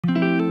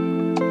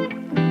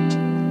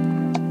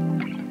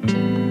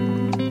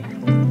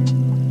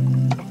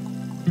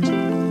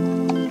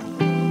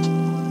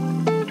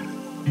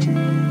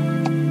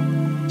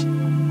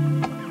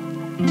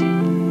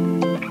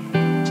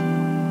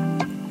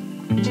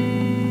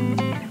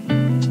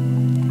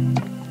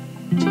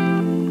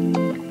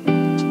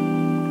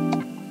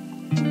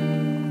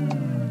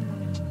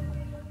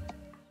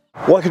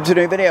Welcome to a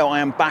new video. I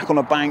am back on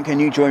a bank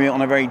and you join me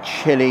on a very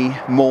chilly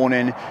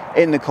morning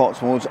in the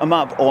Cotswolds. I'm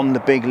up on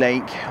the big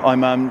lake.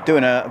 I'm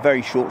doing a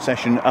very short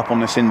session up on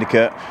the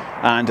Syndicate,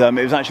 and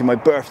it was actually my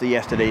birthday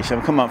yesterday, so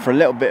I've come up for a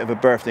little bit of a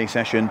birthday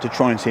session to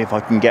try and see if I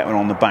can get one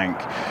on the bank.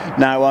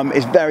 Now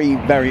it's very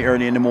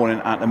early in the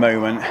morning at the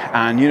moment,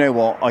 and you know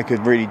what, I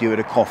could really do with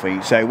a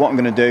coffee. So what I'm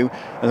going to do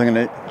is I'm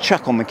going to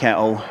chuck on the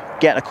kettle,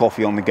 get a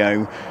coffee on the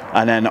go,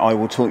 and then I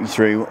will talk you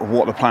through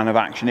what the plan of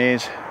action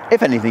is,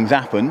 if anything's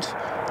happened.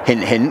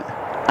 Hint, hint.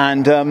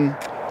 And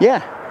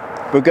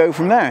yeah, we'll go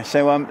from there.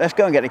 So let's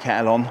go and get the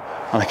kettle on, and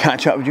I'll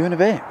catch up with you in a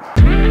bit.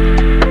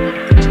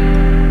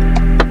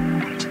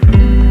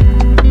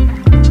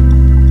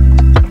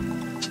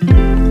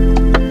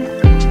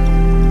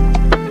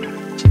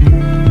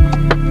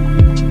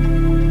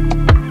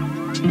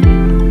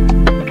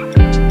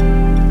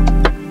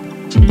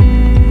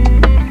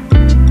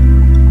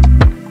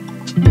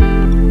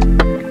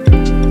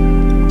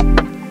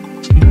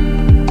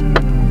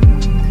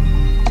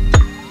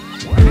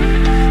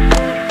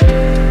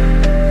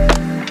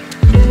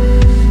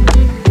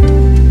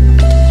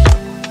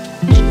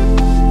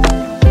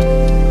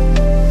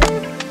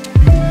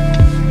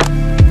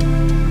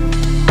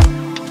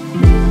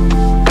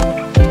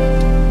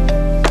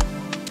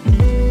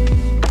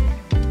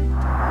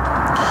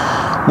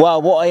 Well,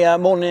 what a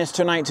morning this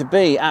turned out to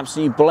be.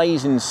 Absolutely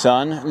blazing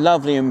sun,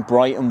 lovely and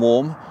bright and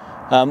warm.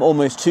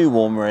 Almost too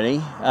warm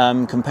really,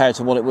 compared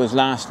to what it was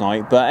last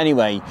night. But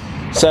anyway,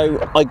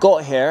 so I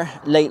got here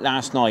late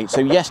last night. So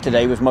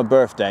yesterday was my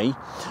birthday.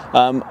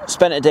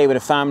 Spent a day with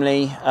a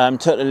family,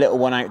 took the little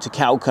one out to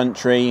cattle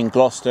country in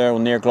Gloucester, or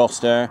near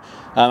Gloucester.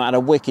 Had a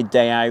wicked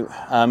day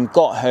out,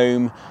 got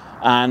home,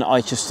 and I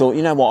just thought,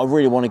 you know what, I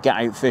really want to get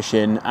out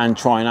fishing and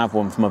try and have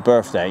one for my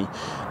birthday.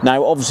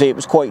 Now obviously it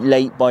was quite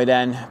late by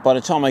then. By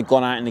the time I'd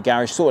gone out in the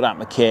garage, sorted out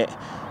my kit,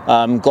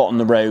 got on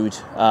the road,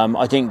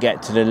 I didn't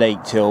get to the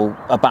lake till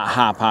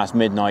about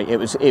midnight. It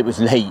was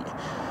late,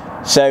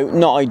 so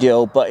not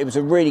ideal, but it was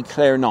a really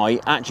clear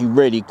night, actually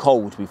really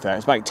cold to be fair.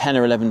 It's about 10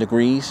 or 11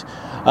 degrees,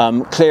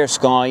 clear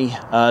sky,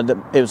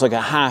 it was like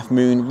a half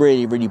moon,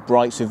 really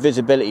bright, so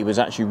visibility was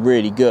actually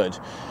really good.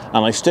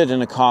 And I stood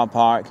in a car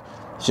park,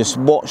 just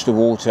watched the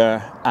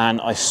water, and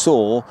I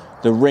saw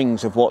the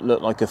rings of what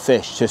looked like a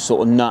fish just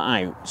sort of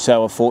nut out.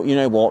 So I thought, you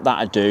know what,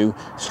 that'd do.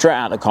 Straight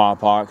out the car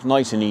park,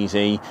 nice and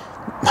easy.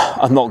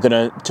 I'm not going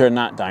to turn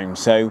that down.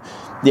 So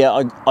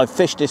yeah, I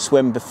fished this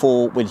swim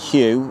before with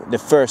Hugh, the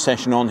first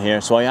session on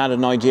here, so I had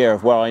an idea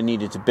of where I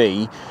needed to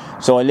be.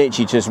 So I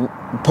literally just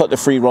put the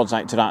 3 rods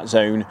out to that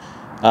zone.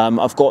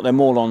 I've got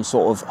them all on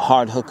sort of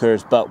hard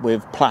hookers, but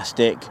with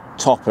plastic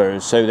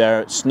toppers, so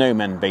they're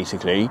snowmen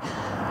basically.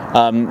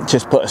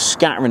 Just put a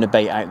scattering of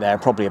bait out there,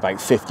 probably about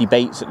 50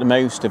 baits at the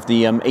most of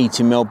the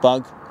 18mm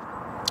bug.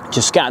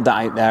 Just scattered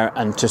that out there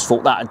and just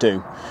thought that'd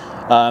do.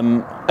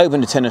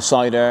 Opened a tin of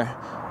cider,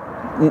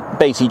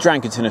 basically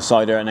drank a tin of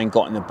cider and then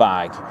got in the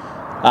bag.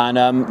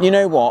 And you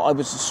know what, I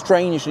was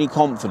strangely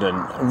confident,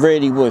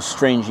 really was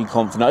strangely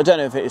confident. I don't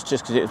know if it was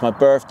just because it was my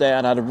birthday.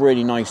 I'd had a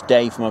really nice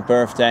day for my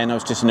birthday and I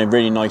was just in a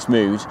really nice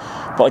mood,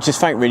 but I just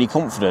felt really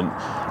confident.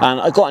 And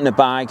I got in the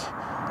bag.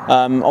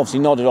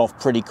 Obviously nodded off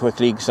pretty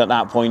quickly because at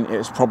that point it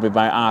was probably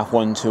about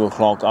 1:30, 2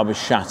 o'clock. I was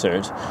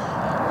shattered,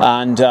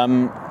 and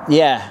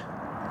yeah,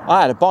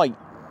 I had a bite,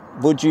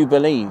 would you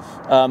believe?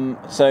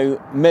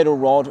 So middle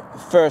rod,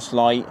 first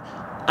light,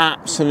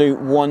 absolute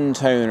one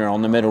toner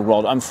on the middle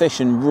rod. I'm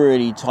fishing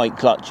really tight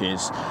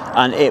clutches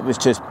and it was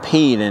just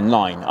peeling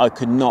line. I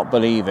could not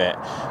believe it.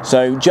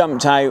 So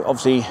jumped out,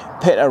 obviously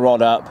picked a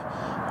rod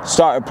up,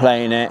 started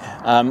playing it.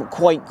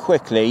 Quite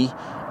quickly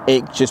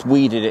it just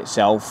weeded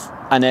itself,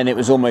 and then it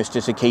was almost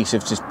just a case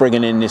of just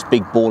bringing in this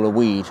big ball of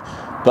weed.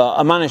 But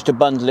I managed to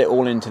bundle it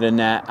all into the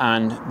net,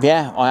 and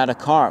yeah, I had a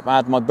carp. I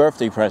had my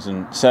birthday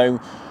present.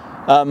 So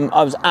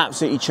I was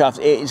absolutely chuffed.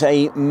 It is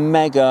a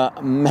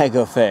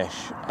mega fish,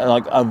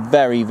 like a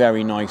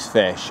very nice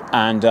fish.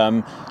 And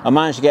I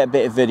managed to get a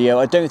bit of video.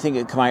 I don't think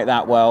it come out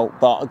that well,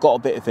 but I got a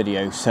bit of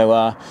video. So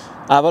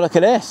have a look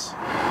at this.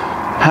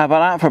 How about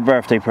that for a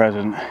birthday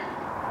present?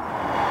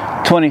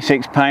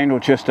 £26 or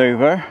just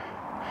over.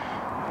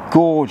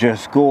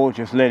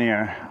 Gorgeous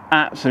linear,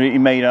 absolutely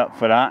made up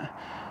for that.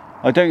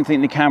 I don't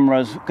think the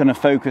camera's going to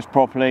focus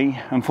properly.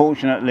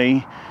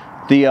 Unfortunately,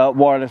 the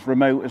wireless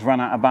remote has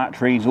run out of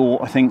batteries, or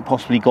I think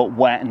possibly got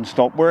wet and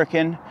stopped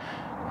working.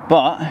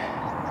 But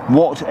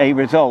what a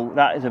result.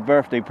 That is a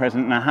birthday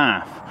present and a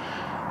half.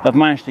 I've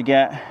managed to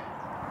get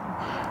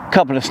a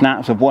couple of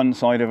snaps of one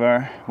side of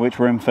her which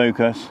were in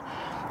focus.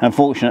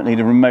 Unfortunately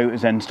the remote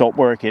has then stopped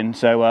working,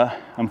 so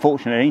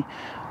unfortunately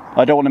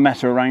I don't want to mess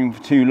her around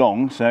for too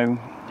long, so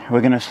we're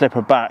going to slip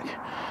her back.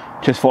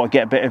 Just thought I'd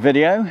get a bit of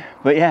video.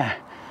 But yeah,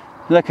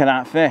 look at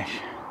that fish.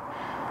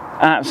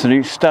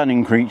 Absolute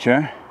stunning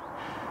creature.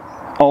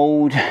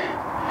 Old,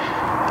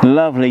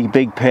 lovely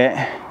big pit,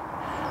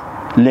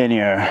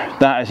 linear.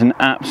 That is an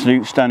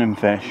absolute stunning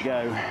fish.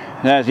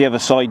 There's the other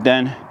side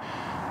then.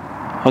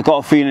 I got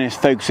a feeling it's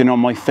focusing on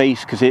my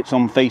face because it's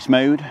on face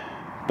mode,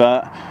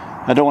 but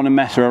I don't want to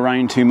mess her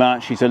around too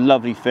much. She's a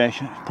lovely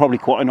fish, probably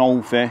quite an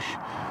old fish,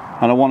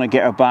 and I want to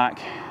get her back.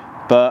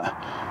 But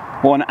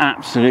what an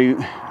absolute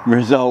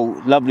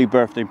result. Lovely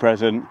birthday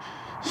present,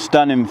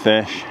 stunning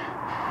fish,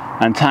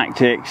 and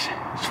tactics,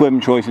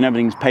 swim choice and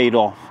everything's paid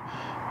off.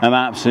 I'm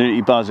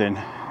absolutely buzzing.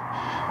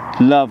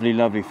 Lovely,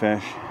 lovely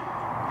fish.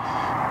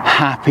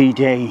 Happy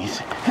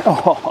days.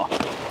 Oh.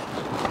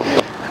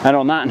 And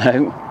on that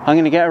note, I'm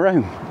going to get her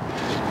home.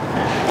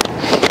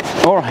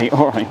 All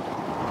right.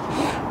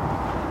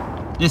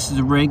 This is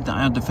the rig that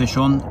I had the fish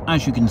on.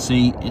 As you can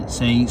see,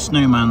 it's a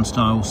snowman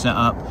style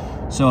setup.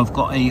 So I've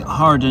got a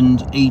hardened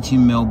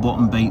 18mm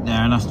bottom bait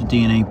there, and that's the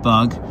DNA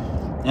bug.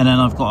 And then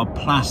I've got a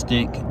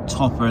plastic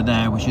topper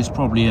there, which is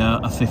probably a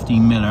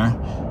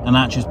 15mm, and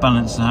that just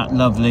balances that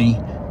lovely.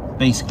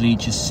 Basically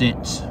just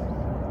sits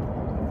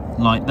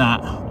like that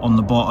on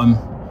the bottom.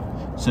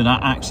 So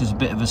that acts as a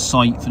bit of a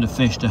sight for the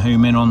fish to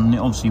home in on, and it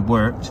obviously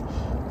worked.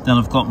 Then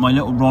I've got my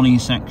little Ronnie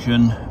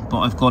section, but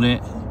I've got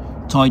it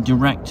tied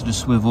direct to the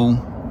swivel,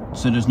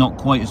 so there's not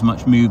quite as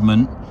much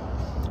movement.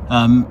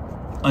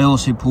 I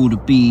also pulled a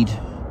bead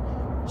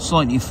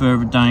slightly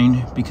further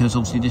down, because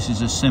obviously this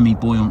is a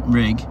semi-buoyant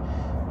rig,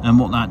 and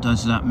what that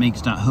does is that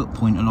makes that hook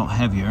point a lot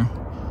heavier.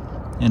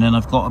 And then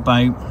I've got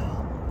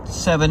about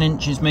 7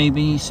 inches,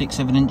 maybe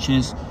 6-7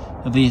 inches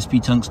of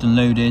ESP tungsten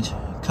loaded,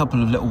 a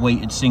couple of little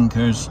weighted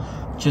sinkers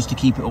just to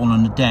keep it all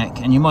on the deck.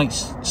 And you might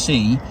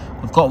see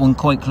I've got one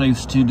quite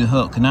close to the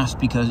hook, and that's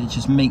because it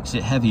just makes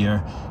it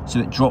heavier, so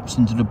it drops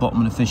into the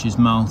bottom of the fish's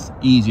mouth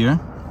easier.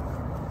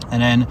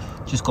 And then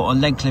just got a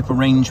leg clip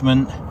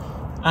arrangement,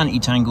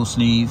 anti-tangle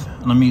sleeve,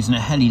 and I'm using a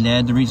heli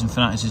lead. The reason for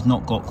that is it's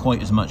not got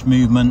quite as much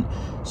movement,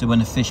 so when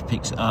the fish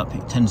picks it up,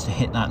 it tends to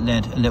hit that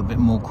lead a little bit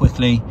more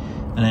quickly.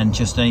 And then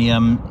just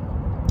a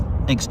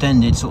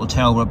extended sort of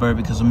tail rubber,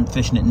 because I'm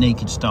fishing it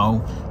naked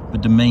style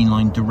with the main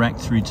line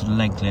direct through to the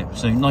leg clip.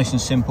 So nice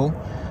and simple,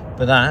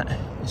 but that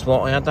is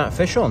what I had that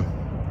fish on.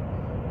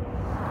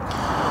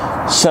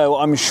 So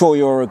I'm sure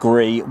you'll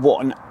agree,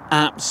 what an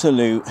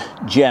absolute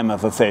gem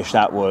of a fish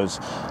that was.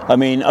 I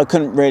mean, I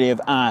couldn't really have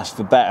asked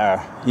for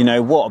better. You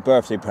know, what a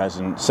birthday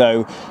present.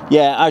 So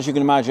yeah, as you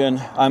can imagine,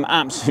 I'm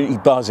absolutely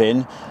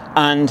buzzing.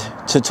 And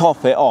to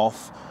top it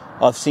off,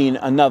 I've seen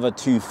another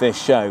 2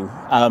 fish show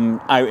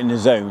out in the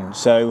zone.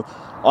 So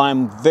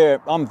I'm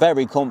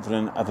very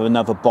confident of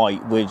another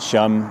bite, which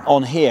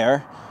on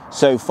here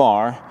so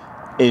far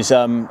is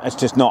it's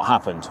just not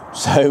happened.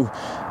 So,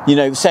 you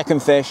know,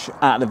 second fish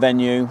at the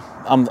venue.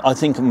 I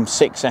think I'm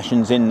 6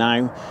 sessions in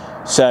now,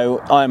 so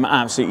I'm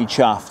absolutely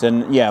chuffed.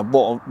 And yeah,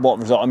 what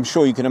result. I'm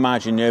sure you can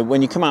imagine, you know,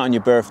 when you come out on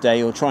your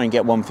birthday, or try and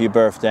get one for your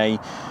birthday,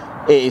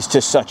 it is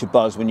just such a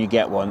buzz when you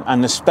get one,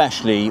 and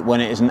especially when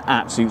it is an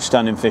absolute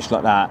stunning fish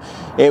like that.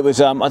 It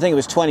was I think it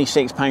was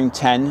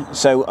 £26.10,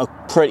 so a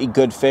pretty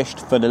good fish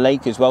for the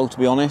lake as well, to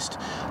be honest.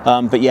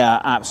 But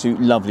yeah,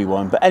 absolute lovely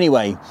one. But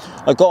anyway,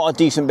 I've got a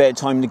decent bit of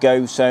time to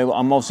go, so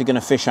I'm obviously going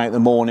to fish out the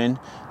morning,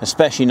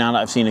 especially now that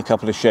I've seen a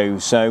couple of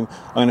shows. So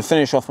I'm going to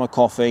finish off my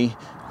coffee,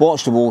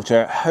 watch the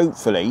water,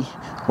 hopefully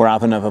we'll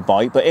have another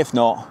bite, but if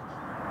not,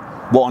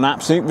 what an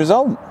absolute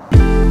result.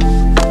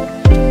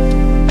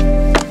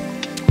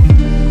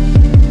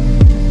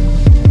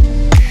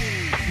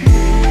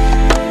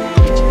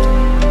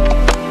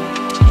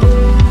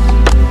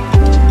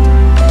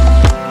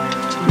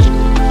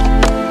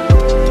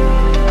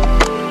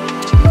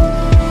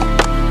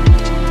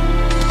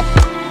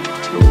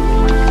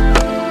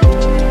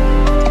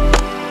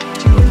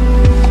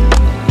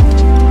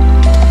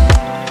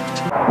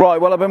 Right,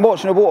 well, I've been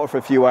watching the water for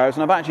a few hours,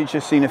 and I've actually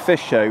just seen a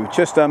fish show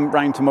just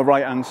round to my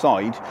right hand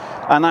side,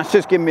 and that's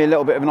just given me a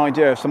little bit of an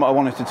idea of something I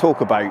wanted to talk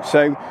about.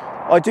 So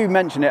I do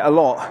mention it a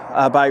lot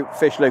about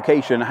fish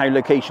location, how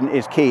location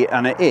is key,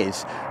 and it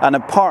is, and a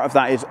part of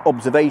that is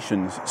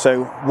observations.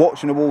 So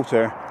watching the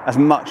water as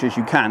much as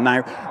you can.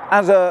 Now,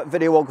 as a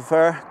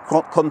videographer,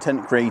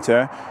 content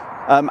creator,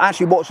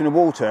 actually watching the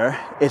water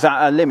is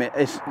at a limit.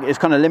 It's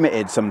kind of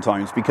limited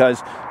sometimes,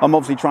 because I'm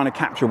obviously trying to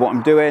capture what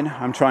I'm doing.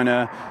 I'm trying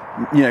to,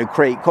 you know,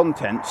 create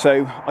content,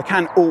 so I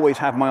can't always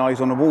have my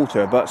eyes on the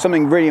water, but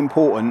something really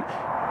important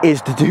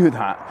is to do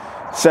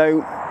that.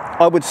 So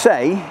I would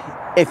say,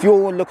 if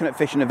you're looking at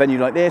fishing a venue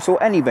like this,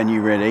 or any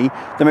venue really,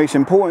 the most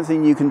important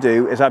thing you can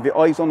do is have your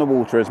eyes on the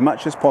water as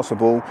much as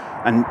possible,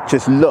 and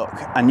just look,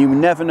 and you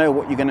never know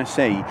what you're going to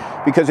see.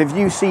 Because if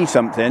you see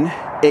something,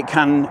 it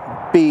can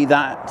be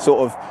that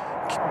sort of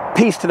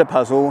piece to the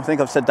puzzle. I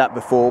think I've said that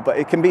before, but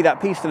it can be that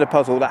piece to the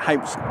puzzle that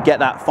helps get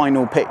that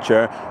final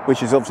picture,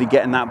 which is obviously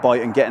getting that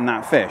bite and getting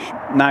that fish.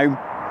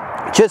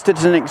 Now, just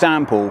as an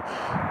example,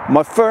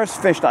 my first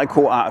fish that I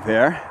caught out of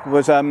here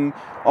was on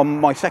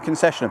my second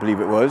session, I believe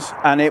it was,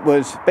 and it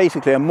was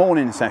basically a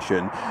morning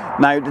session.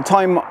 Now, the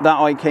time that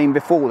I came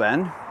before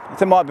then, I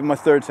think it might have been my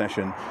third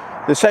session.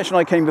 The session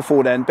I came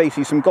before then,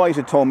 basically some guys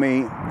had told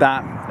me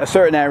that a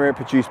certain area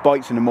produced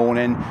bites in the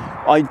morning.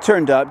 I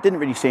turned up, didn't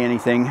really see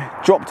anything,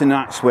 dropped in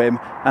that swim,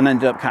 and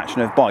ended up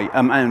catching a bite,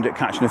 and ended up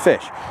catching a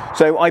fish.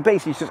 So I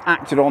basically just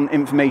acted on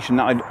information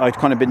that I'd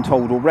kind of been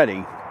told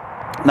already.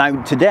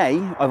 Now today,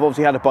 I've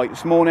obviously had a bite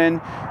this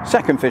morning,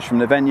 second fish from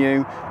the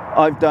venue.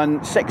 I've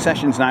done 6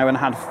 sessions now and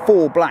had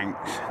 4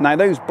 blanks. Now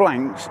those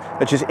blanks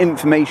are just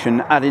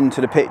information added into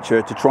the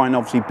picture to try and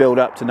obviously build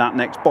up to that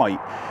next bite.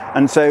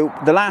 And so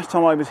the last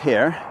time I was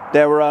here,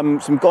 there were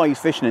some guys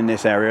fishing in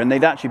this area, and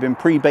they'd actually been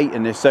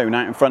pre-baiting this zone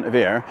out in front of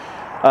here.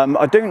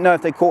 I don't know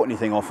if they caught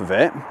anything off of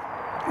it,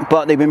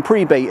 but they've been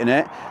pre-baiting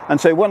it. And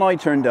so when I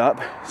turned up,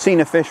 seen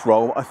a fish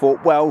roll, I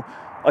thought, well,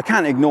 I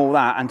can't ignore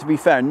that. And to be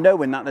fair,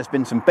 knowing that there's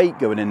been some bait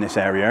going in this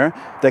area,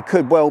 there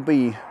could well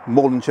be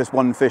more than just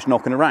one fish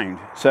knocking around.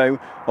 So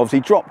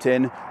obviously dropped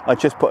in, I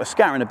just put a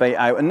scattering of bait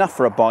out, enough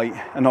for a bite,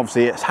 and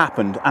obviously it's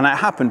happened. And it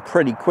happened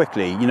pretty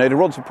quickly. You know, the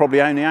rods are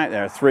probably only out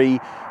there 3-4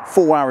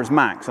 hours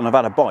max, and I've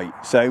had a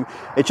bite. So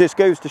it just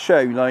goes to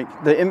show,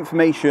 like, the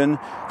information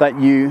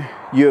that you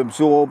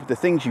absorb, the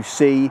things you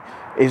see,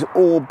 is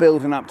all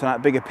building up to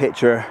that bigger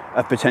picture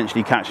of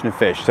potentially catching a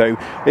fish. So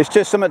it's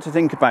just something to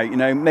think about, you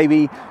know,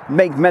 maybe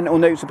make mental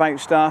notes about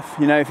stuff,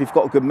 you know, if you've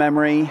got a good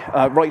memory,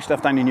 write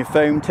stuff down in your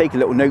phone, take a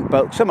little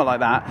notebook, something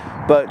like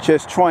that, but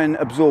just try and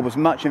absorb as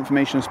much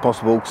information as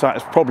possible, because that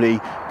is probably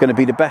going to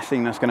be the best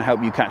thing that's going to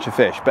help you catch a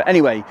fish. But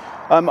anyway,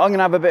 I'm going to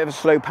have a bit of a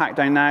slow pack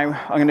down now.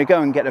 I'm going to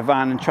go and get a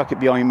van and chuck it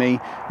behind me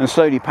and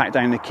slowly pack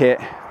down the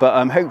kit,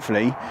 but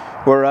hopefully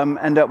we'll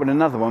end up with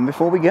another one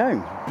before we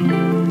go.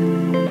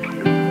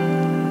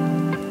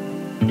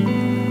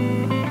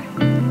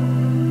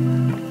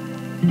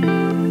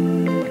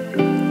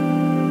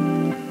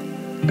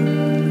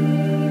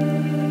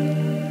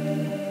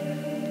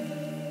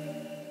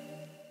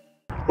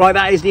 Right,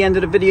 that is the end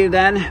of the video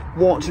then.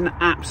 What an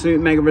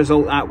absolute mega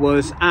result that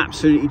was.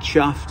 Absolutely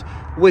chuffed.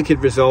 Wicked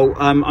result.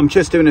 I'm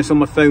just doing this on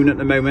my phone at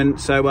the moment,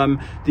 so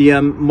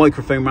the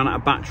microphone ran out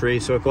of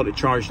battery, so I've got it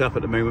charged up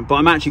at the moment. But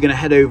I'm actually going to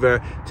head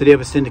over to the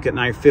other syndicate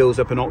now, Phil's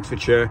up in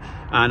Oxfordshire,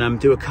 and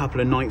do a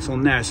couple of nights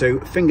on there. So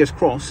fingers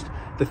crossed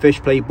the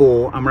fish play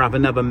ball, and we'll have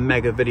another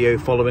mega video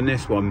following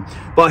this one.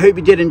 But I hope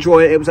you did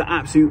enjoy it. It was an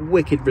absolute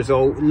wicked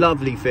result.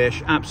 Lovely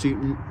fish.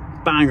 Absolute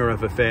banger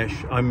of a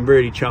fish. I'm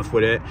really chuffed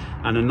with it,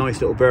 and a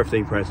nice little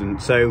birthday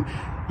present. So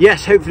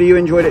yes, hopefully you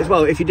enjoyed it as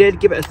well. If you did,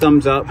 give it a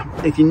thumbs up.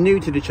 If you're new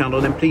to the channel,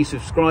 then please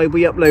subscribe.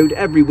 We upload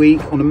every week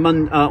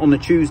on a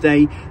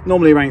Tuesday,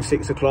 normally around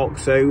 6 o'clock,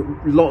 so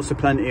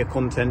plenty of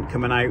content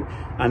coming out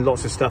and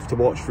lots of stuff to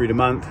watch through the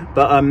month.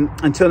 But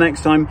until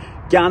next time,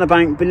 get on the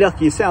bank, be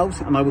lucky yourselves,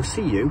 and I will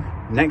see you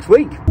next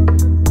week.